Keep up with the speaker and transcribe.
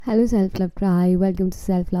Hello, Self Love Tribe. Welcome to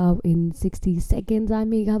Self Love in 60 Seconds. I'm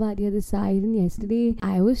Megha Bhatia this side. And yesterday,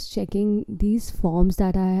 I was checking these forms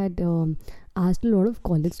that I had asked a lot of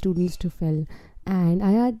college students to fill. And I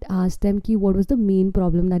had asked them what was the main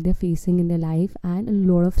problem that they're facing in their life. And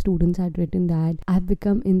a lot of students had written that I've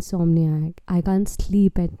become insomniac. I can't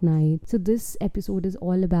sleep at night. So this episode is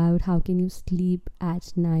all about how can you sleep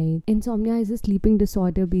at night. Insomnia is a sleeping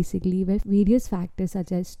disorder basically where various factors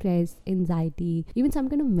such as stress, anxiety, even some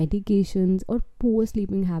kind of medications or poor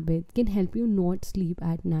sleeping habits can help you not sleep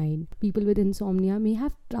at night. People with insomnia may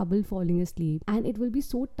have trouble falling asleep, and it will be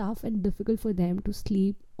so tough and difficult for them to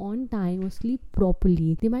sleep on time or sleep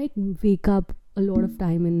properly. They might wake up a lot of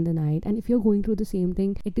time in the night, and if you're going through the same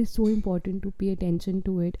thing, it is so important to pay attention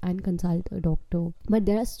to it and consult a doctor. But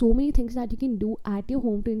there are so many things that you can do at your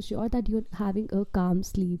home to ensure that you're having a calm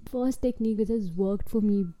sleep. First technique which has worked for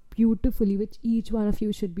me beautifully, which each one of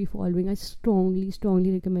you should be following, I strongly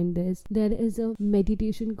recommend this. There is a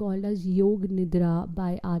meditation called as Yog Nidra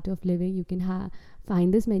by Art of Living. You can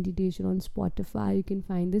find this meditation on Spotify. You can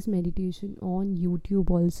find this meditation on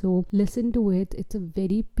YouTube also. Listen to it. It's a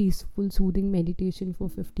very peaceful, soothing meditation for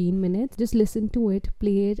 15 minutes. Just listen to it,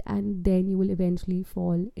 play it, and then you will eventually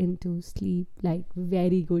fall into sleep, like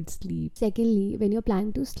very good sleep. Secondly, when you're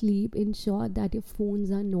planning to sleep, ensure that your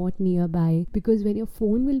phones are not nearby, because when your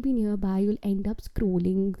phone will be nearby, you'll end up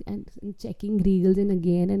scrolling and checking reels and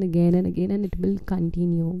again, and it will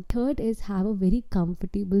continue. Third is have a very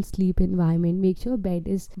comfortable sleep environment. Make sure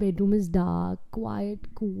bedroom is dark, quiet,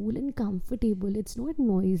 cool and comfortable. It's not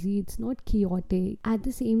noisy, it's not chaotic. At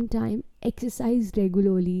the same time, exercise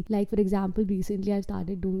regularly. Like for example, recently I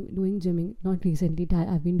started doing gymming. Not recently,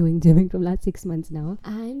 I've been doing gymming from last 6 months now,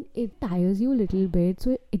 and it tires you a little bit,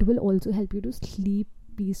 so it will also help you to sleep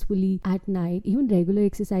peacefully at night. Even regular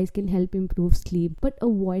exercise can help improve sleep, but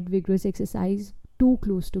avoid vigorous exercise too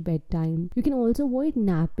close to bedtime. You can also avoid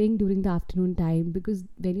napping during the afternoon time, because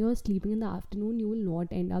when you're sleeping in the afternoon, you will not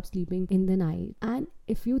end up sleeping in the night. And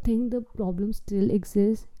if you think the problem still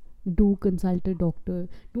exists, do consult a doctor.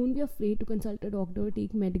 Don't be afraid to consult a doctor.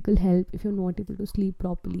 Take medical help if you're not able to sleep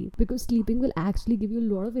properly, because sleeping will actually give you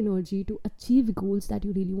a lot of energy to achieve goals that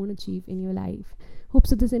you really want to achieve in your life. Hope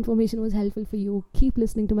so this information was helpful for you. Keep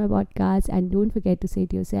listening to my podcast, and don't forget to say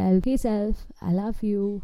to yourself, hey self, I love you.